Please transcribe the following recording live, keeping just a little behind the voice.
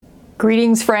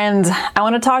Greetings, friends. I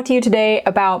want to talk to you today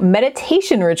about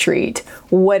meditation retreat,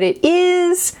 what it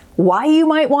is, why you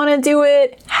might want to do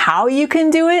it, how you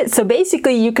can do it. So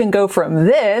basically you can go from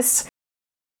this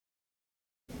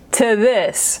to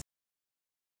this.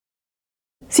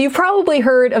 So you've probably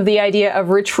heard of the idea of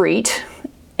retreat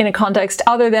in a context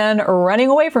other than running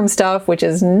away from stuff, which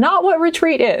is not what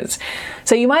retreat is.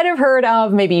 So you might have heard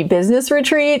of maybe business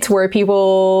retreats where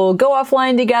people go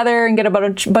offline together and get a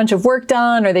bunch of work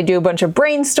done, or they do a bunch of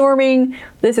brainstorming.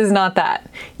 This is not that.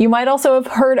 You might also have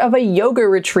heard of a yoga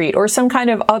retreat or some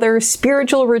kind of other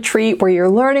spiritual retreat where you're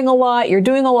learning a lot, you're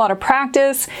doing a lot of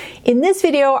practice. In this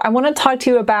video, I want to talk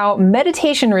to you about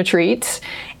meditation retreats.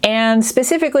 And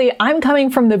specifically, I'm coming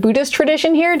from the Buddhist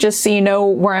tradition here, just so you know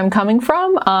where I'm coming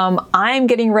from. I'm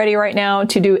getting ready right now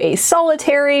to do a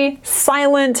solitary,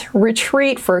 silent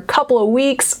retreat for a couple of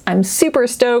weeks. I'm super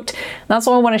stoked. That's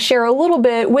why I want to share a little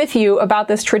bit with you about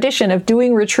this tradition of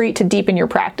doing retreat to deepen your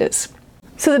practice.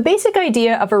 So the basic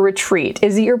idea of a retreat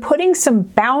is that you're putting some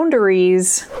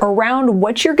boundaries around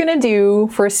what you're going to do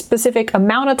for a specific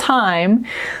amount of time.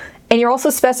 And you're also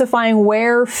specifying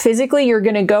where physically you're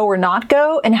going to go or not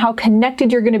go and how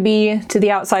connected you're going to be to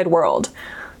the outside world.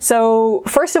 So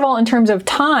first of all, in terms of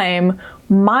time,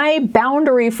 my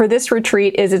boundary for this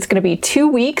retreat is it's going to be 2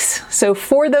 weeks. So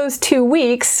for those 2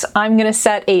 weeks, I'm going to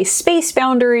set a space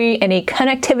boundary and a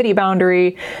connectivity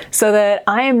boundary so that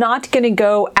I am not going to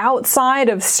go outside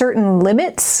of certain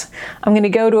limits. I'm going to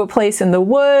go to a place in the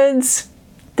woods.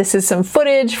 This is some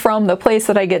footage from the place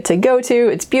that I get to go to.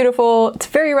 It's beautiful. It's a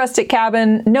very rustic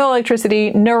cabin, no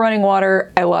electricity, no running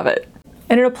water. I love it.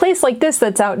 And in a place like this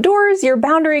that's outdoors, your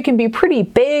boundary can be pretty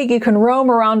big. You can roam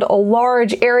around a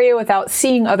large area without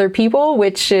seeing other people,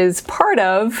 which is part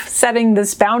of setting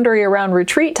this boundary around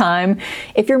retreat time.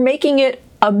 If you're making it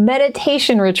a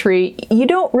meditation retreat, you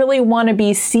don't really want to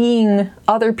be seeing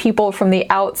other people from the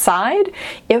outside.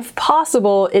 If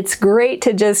possible, it's great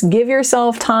to just give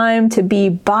yourself time to be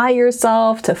by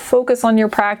yourself, to focus on your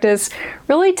practice,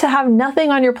 really to have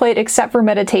nothing on your plate except for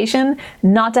meditation,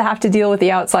 not to have to deal with the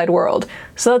outside world.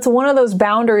 So that's one of those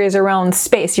boundaries around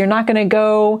space. You're not going to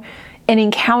go and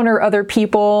encounter other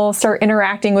people, start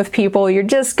interacting with people. You're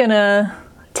just going to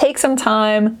take some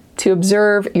time to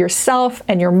observe yourself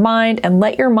and your mind and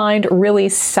let your mind really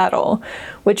settle.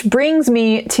 Which brings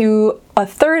me to a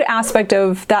third aspect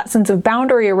of that sense of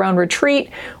boundary around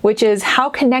retreat, which is how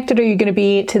connected are you going to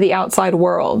be to the outside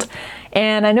world?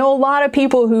 And I know a lot of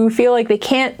people who feel like they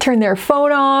can't turn their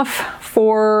phone off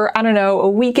for, I don't know, a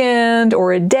weekend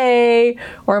or a day,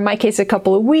 or in my case, a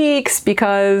couple of weeks,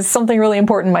 because something really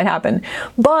important might happen.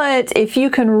 But if you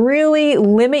can really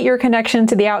limit your connection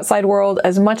to the outside world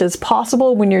as much as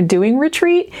possible when you're doing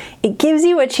retreat, it gives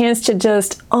you a chance to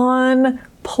just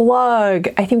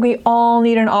unplug. I think we all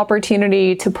need an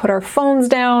opportunity to put our phones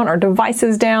down, our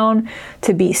devices down,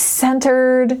 to be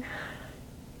centered.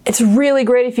 It's really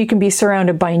great if you can be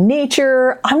surrounded by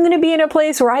nature. I'm going to be in a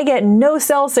place where I get no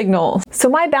cell signal. So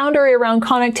my boundary around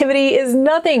connectivity is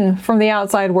nothing from the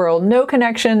outside world. No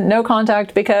connection, no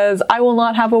contact, because I will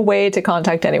not have a way to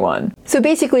contact anyone. So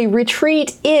basically,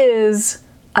 retreat is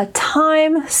a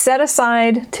time set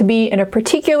aside to be in a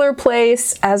particular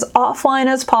place as offline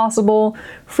as possible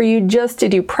for you just to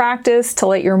do practice, to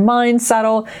let your mind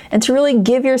settle, and to really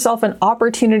give yourself an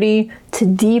opportunity to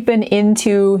deepen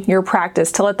into your practice,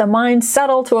 to let the mind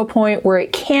settle to a point where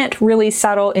it can't really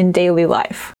settle in daily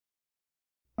life.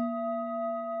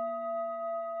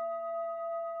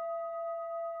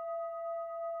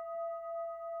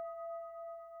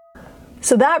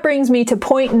 So that brings me to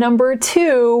point number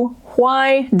 2.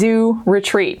 Why do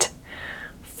retreat?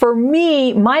 For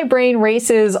me, my brain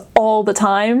races all the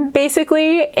time,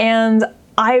 basically, and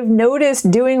I've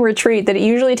noticed doing retreat that it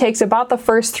usually takes about the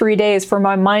first 3 days for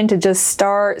my mind to just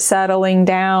start settling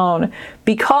down.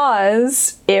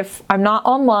 Because if I'm not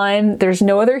online, there's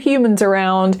no other humans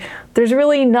around, there's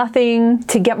really nothing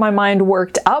to get my mind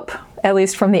worked up, at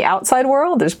least from the outside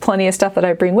world. There's plenty of stuff that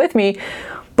I bring with me.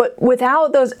 But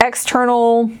without those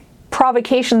external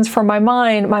provocations from my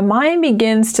mind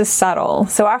begins to settle.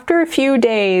 So after a few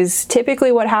days,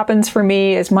 typically what happens for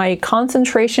me is my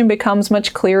concentration becomes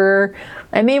much clearer.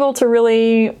 I'm able to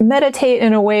really meditate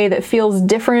in a way that feels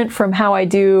different from how I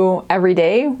do every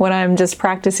day when I'm just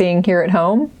practicing here at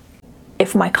home.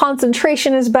 If my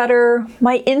concentration is better,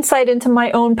 my insight into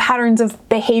my own patterns of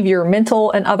behavior,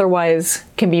 mental and otherwise,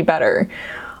 can be better.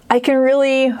 I can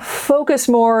really focus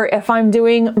more if I'm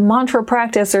doing mantra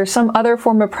practice or some other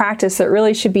form of practice that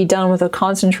really should be done with a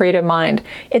concentrated mind.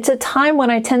 It's a time when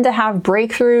I tend to have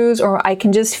breakthroughs, or I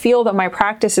can just feel that my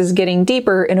practice is getting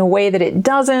deeper in a way that it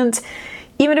doesn't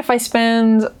even if I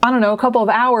spend, I don't know, a couple of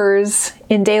hours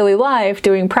in daily life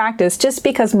doing practice, just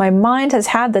because my mind has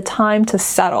had the time to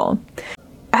settle.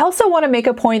 I also want to make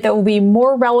a point that will be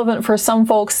more relevant for some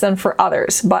folks than for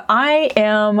others, but I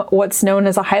am what's known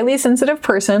as a highly sensitive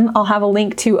person. I'll have a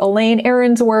link to Elaine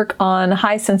Aron's work on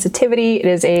high sensitivity. It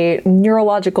is a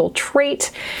neurological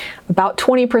trait. About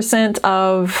 20%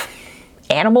 of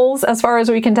animals, as far as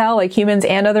we can tell, like humans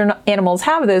and other animals,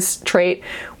 have this trait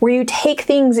where you take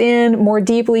things in more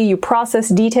deeply, you process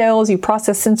details, you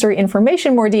process sensory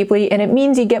information more deeply, and it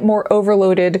means you get more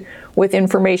overloaded with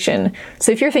information.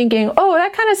 So if you're thinking, oh,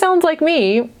 that kind of sounds like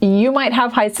me, you might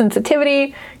have high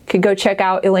sensitivity. Could go check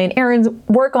out Elaine Aron's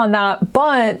work on that.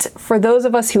 But for those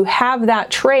of us who have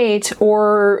that trait,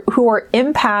 or who are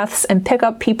empaths and pick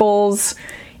up people's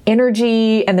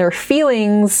energy and their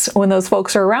feelings when those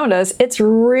folks are around us, it's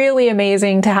really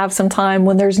amazing to have some time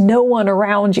when there's no one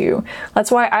around you. That's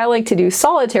why I like to do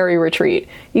solitary retreat.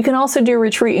 You can also do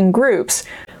retreat in groups.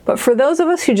 But for those of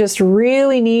us who just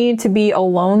really need to be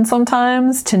alone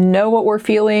sometimes, to know what we're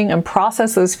feeling and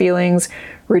process those feelings,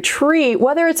 retreat,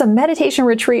 whether it's a meditation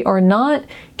retreat or not,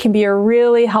 can be a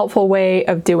really helpful way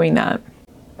of doing that.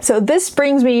 So this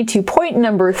brings me to point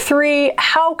number 3.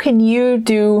 How can you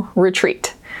do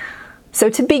retreat? So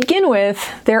to begin with,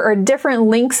 there are different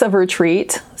lengths of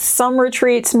retreat. Some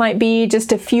retreats might be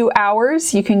just a few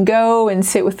hours. You can go and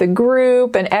sit with a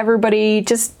group and everybody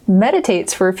just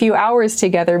meditates for a few hours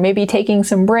together, maybe taking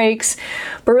some breaks,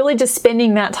 but really just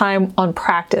spending that time on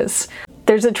practice.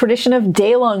 There's a tradition of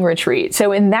day-long retreat.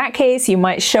 So in that case, you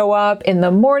might show up in the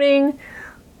morning,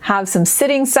 have some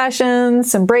sitting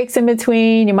sessions, some breaks in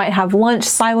between. You might have lunch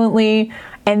silently.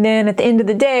 And then at the end of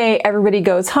the day, everybody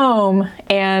goes home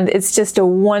and it's just a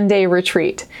one-day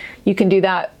retreat. You can do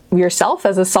that yourself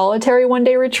as a solitary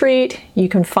one-day retreat. You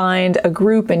can find a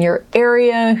group in your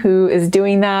area who is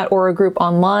doing that, or a group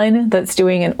online that's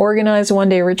doing an organized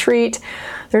one-day retreat.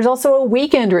 There's also a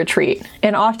weekend retreat,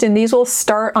 and often these will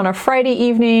start on a Friday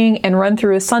evening and run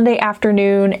through a Sunday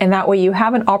afternoon, and that way you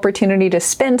have an opportunity to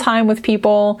spend time with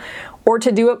people, or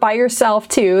to do it by yourself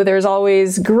too. There's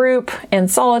always group and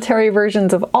solitary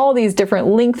versions of all these different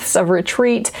lengths of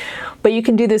retreat, but you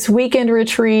can do this weekend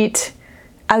retreat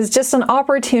as just an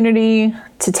opportunity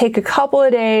to take a couple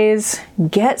of days,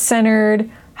 get centered,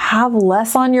 have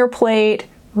less on your plate,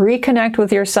 reconnect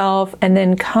with yourself, and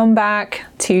then come back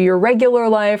to your regular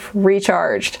life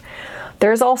recharged.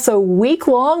 There's also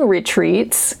week-long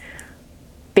retreats.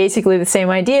 Basically the same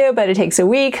idea, but it takes a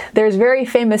week. There's very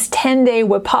famous 10-day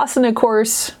Vipassana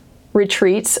course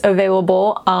retreats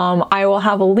available. I will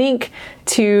have a link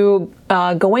to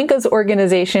Goenka's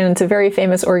organization. It's a very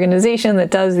famous organization that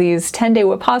does these 10-day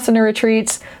Vipassana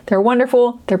retreats. They're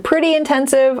wonderful. They're pretty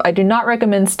intensive. I do not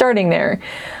recommend starting there.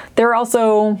 There are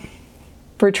also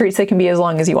retreats that can be as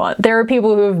long as you want. There are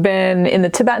people who have been in the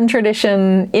Tibetan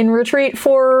tradition in retreat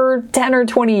for 10 or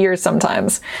 20 years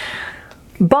sometimes.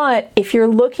 But if you're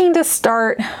looking to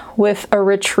start with a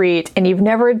retreat and you've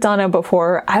never done it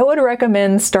before, I would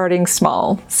recommend starting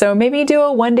small. So maybe do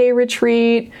a one-day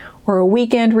retreat or a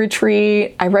weekend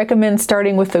retreat. I recommend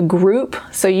starting with a group.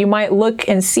 So you might look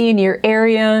and see in your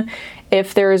area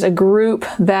if there's a group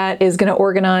that is going to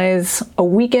organize a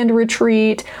weekend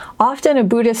retreat. Often a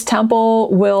Buddhist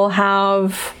temple will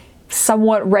have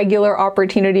somewhat regular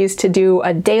opportunities to do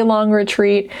a day-long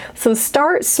retreat. So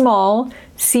start small,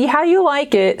 see how you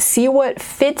like it, see what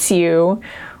fits you,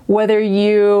 whether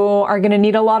you are going to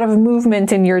need a lot of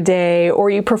movement in your day, or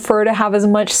you prefer to have as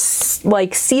much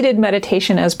like seated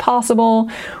meditation as possible,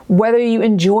 whether you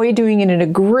enjoy doing it in a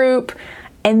group.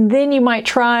 And then you might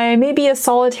try maybe a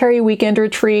solitary weekend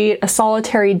retreat, a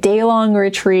solitary day-long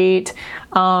retreat.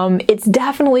 It's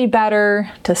definitely better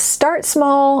to start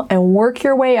small and work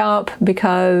your way up,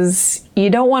 because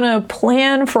you don't want to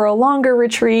plan for a longer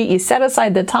retreat. You set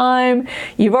aside the time,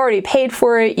 you've already paid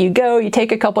for it, you go, you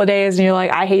take a couple of days and you're like,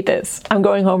 I hate this, I'm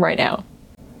going home right now.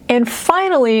 And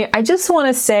finally, I just want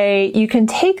to say you can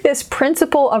take this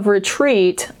principle of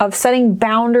retreat, of setting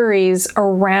boundaries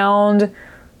around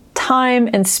time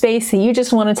and space that you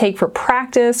just want to take for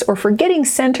practice or for getting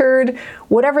centered,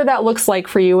 whatever that looks like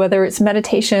for you, whether it's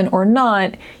meditation or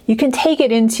not, you can take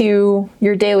it into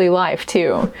your daily life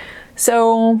too.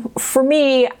 So for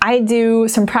me, I do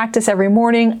some practice every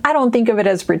morning. I don't think of it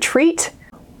as retreat,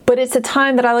 but it's a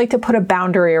time that I like to put a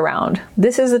boundary around.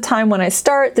 This is the time when I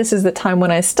start, this is the time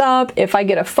when I stop. If I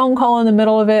get a phone call in the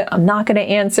middle of it, I'm not going to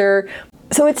answer.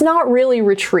 So it's not really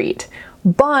retreat,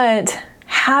 but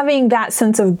having that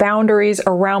sense of boundaries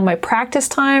around my practice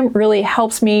time really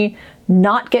helps me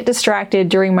not get distracted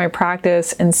during my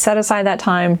practice and set aside that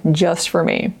time just for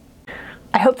me.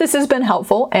 I hope this has been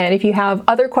helpful, and if you have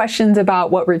other questions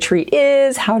about what Retreat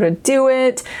is, how to do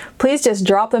it, please just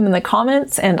drop them in the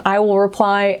comments and I will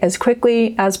reply as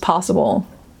quickly as possible.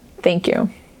 Thank you.